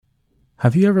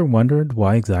Have you ever wondered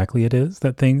why exactly it is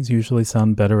that things usually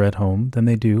sound better at home than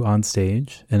they do on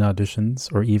stage, in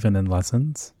auditions, or even in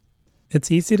lessons? It's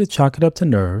easy to chalk it up to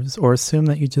nerves or assume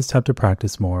that you just have to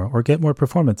practice more or get more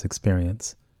performance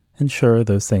experience. And sure,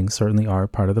 those things certainly are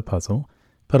part of the puzzle,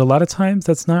 but a lot of times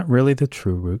that's not really the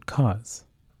true root cause.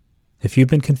 If you've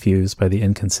been confused by the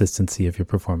inconsistency of your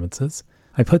performances,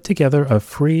 I put together a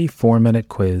free 4-minute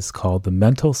quiz called the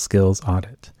Mental Skills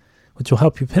Audit, which will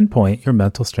help you pinpoint your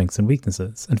mental strengths and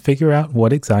weaknesses and figure out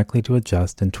what exactly to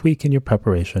adjust and tweak in your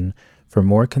preparation for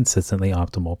more consistently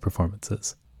optimal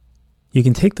performances. You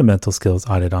can take the Mental Skills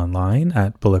Audit online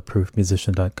at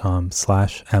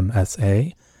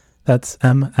bulletproofmusician.com/MSA. That's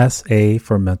MSA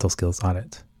for Mental Skills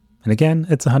Audit. And again,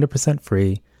 it's 100%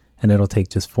 free, and it'll take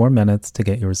just 4 minutes to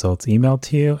get your results emailed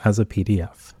to you as a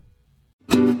PDF.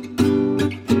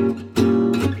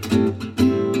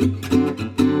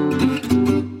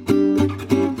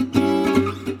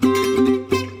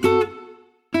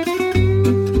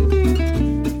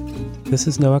 This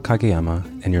is Noah Kageyama,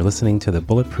 and you're listening to the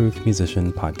Bulletproof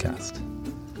Musician podcast.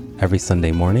 Every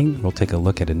Sunday morning, we'll take a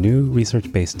look at a new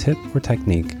research-based tip or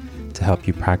technique to help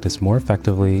you practice more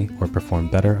effectively or perform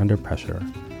better under pressure.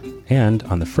 And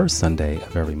on the first Sunday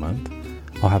of every month,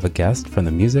 I'll have a guest from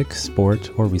the music,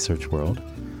 sport, or research world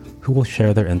who will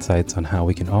share their insights on how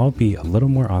we can all be a little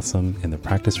more awesome in the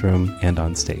practice room and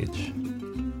on stage.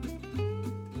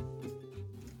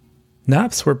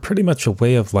 Naps were pretty much a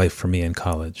way of life for me in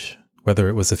college. Whether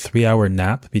it was a 3-hour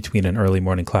nap between an early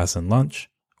morning class and lunch,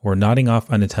 or nodding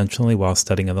off unintentionally while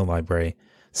studying in the library,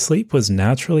 sleep was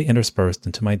naturally interspersed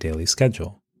into my daily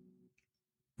schedule.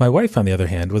 My wife, on the other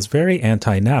hand, was very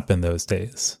anti-nap in those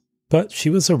days, but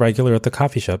she was a regular at the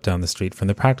coffee shop down the street from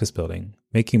the practice building,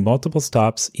 making multiple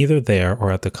stops either there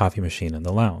or at the coffee machine in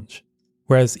the lounge.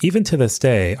 Whereas even to this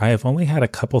day, I have only had a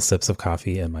couple sips of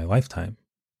coffee in my lifetime.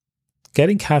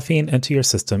 Getting caffeine into your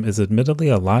system is admittedly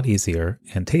a lot easier,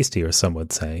 and tastier some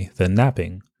would say, than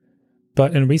napping.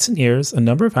 But in recent years, a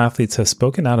number of athletes have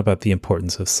spoken out about the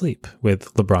importance of sleep,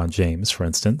 with LeBron James, for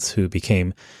instance, who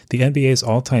became the NBA's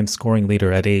all-time scoring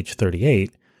leader at age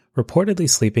 38, reportedly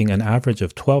sleeping an average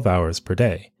of 12 hours per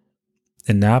day.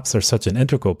 And naps are such an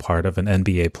integral part of an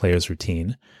NBA player's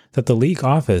routine that the league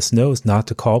office knows not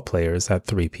to call players at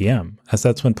 3 p.m., as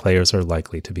that's when players are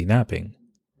likely to be napping.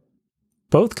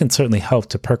 Both can certainly help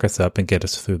to perk us up and get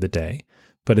us through the day,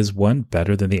 but is one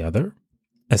better than the other?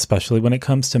 Especially when it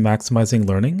comes to maximizing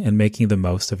learning and making the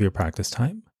most of your practice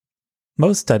time?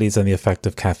 Most studies on the effect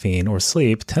of caffeine or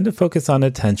sleep tend to focus on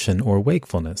attention or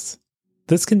wakefulness.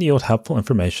 This can yield helpful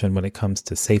information when it comes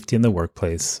to safety in the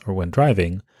workplace or when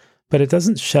driving, but it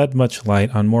doesn't shed much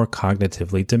light on more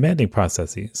cognitively demanding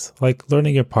processes, like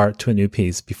learning your part to a new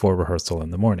piece before rehearsal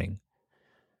in the morning.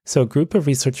 So a group of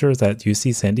researchers at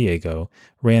UC San Diego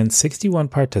ran 61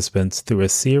 participants through a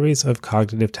series of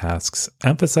cognitive tasks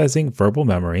emphasizing verbal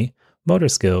memory, motor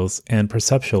skills, and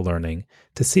perceptual learning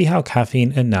to see how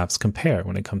caffeine and naps compare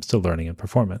when it comes to learning and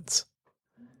performance.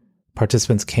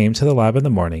 Participants came to the lab in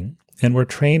the morning and were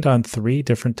trained on 3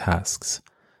 different tasks: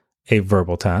 a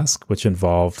verbal task, which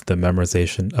involved the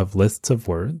memorization of lists of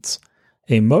words,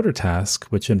 a motor task,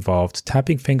 which involved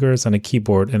tapping fingers on a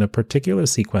keyboard in a particular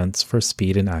sequence for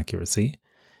speed and accuracy,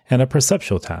 and a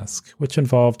perceptual task, which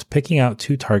involved picking out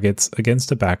 2 targets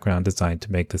against a background designed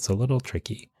to make this a little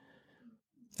tricky.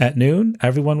 At noon,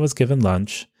 everyone was given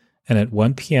lunch, and at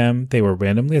 1 p.m., they were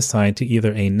randomly assigned to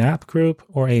either a nap group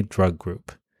or a drug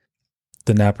group.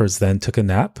 The nappers then took a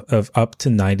nap of up to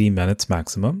 90 minutes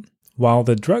maximum, while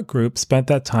the drug group spent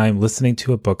that time listening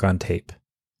to a book on tape.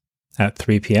 At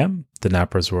 3 p.m., the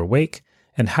nappers were awake,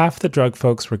 and half the drug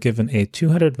folks were given a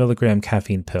 200 milligram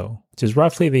caffeine pill, which is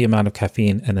roughly the amount of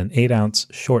caffeine in an 8-ounce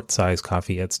short-size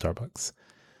coffee at Starbucks,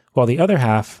 while the other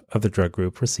half of the drug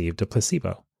group received a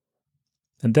placebo.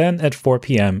 And then at 4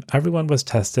 p.m., everyone was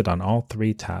tested on all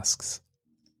 3 tasks.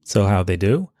 So how'd they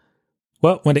do?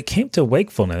 Well, when it came to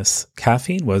wakefulness,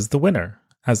 caffeine was the winner,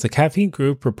 as the caffeine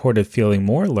group reported feeling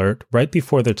more alert right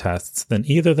before their tests than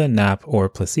either the nap or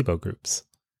placebo groups.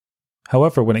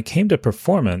 However, when it came to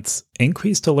performance,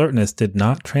 increased alertness did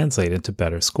not translate into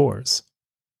better scores.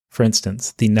 For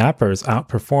instance, the nappers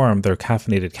outperformed their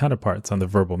caffeinated counterparts on the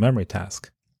verbal memory task.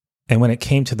 And when it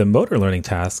came to the motor learning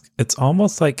task, it's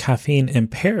almost like caffeine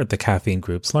impaired the caffeine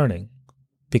group's learning.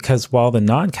 Because while the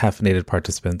non-caffeinated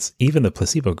participants, even the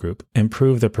placebo group,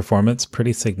 improved their performance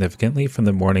pretty significantly from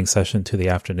the morning session to the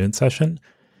afternoon session,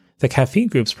 the caffeine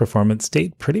group's performance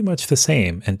stayed pretty much the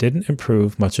same and didn't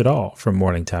improve much at all from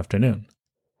morning to afternoon.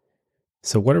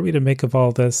 So what are we to make of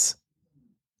all this?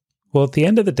 Well, at the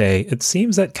end of the day, it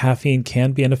seems that caffeine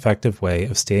can be an effective way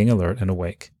of staying alert and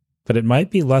awake. but it might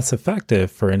be less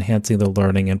effective for enhancing the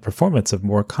learning and performance of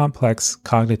more complex,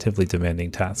 cognitively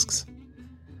demanding tasks.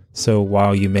 So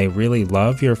while you may really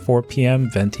love your 4 p.m.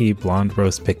 venti blonde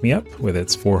roast pick-me-up with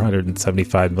its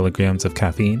 475 milligrams of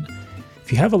caffeine,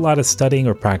 if you have a lot of studying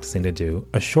or practicing to do,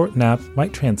 a short nap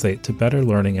might translate to better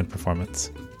learning and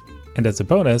performance. And as a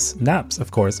bonus, naps,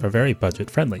 of course, are very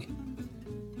budget-friendly.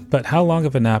 But how long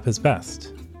of a nap is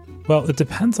best? Well, it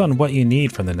depends on what you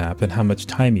need from the nap and how much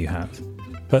time you have.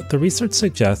 But the research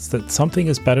suggests that something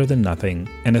is better than nothing,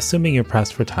 and assuming you're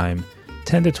pressed for time,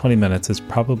 10 to 20 minutes is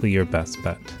probably your best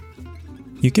bet.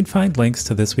 You can find links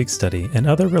to this week's study and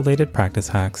other related practice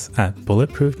hacks at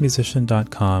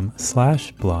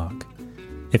bulletproofmusician.com/blog.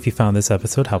 If you found this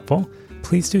episode helpful,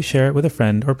 please do share it with a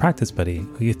friend or practice buddy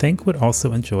who you think would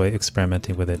also enjoy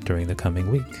experimenting with it during the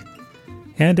coming week.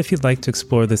 And if you'd like to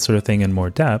explore this sort of thing in more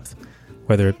depth,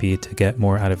 whether it be to get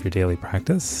more out of your daily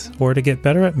practice or to get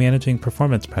better at managing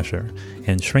performance pressure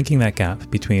and shrinking that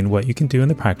gap between what you can do in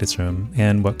the practice room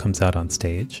and what comes out on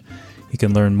stage, you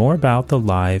can learn more about the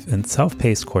live and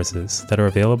self-paced courses that are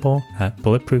available at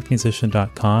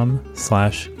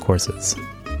bulletproofmusician.com/courses.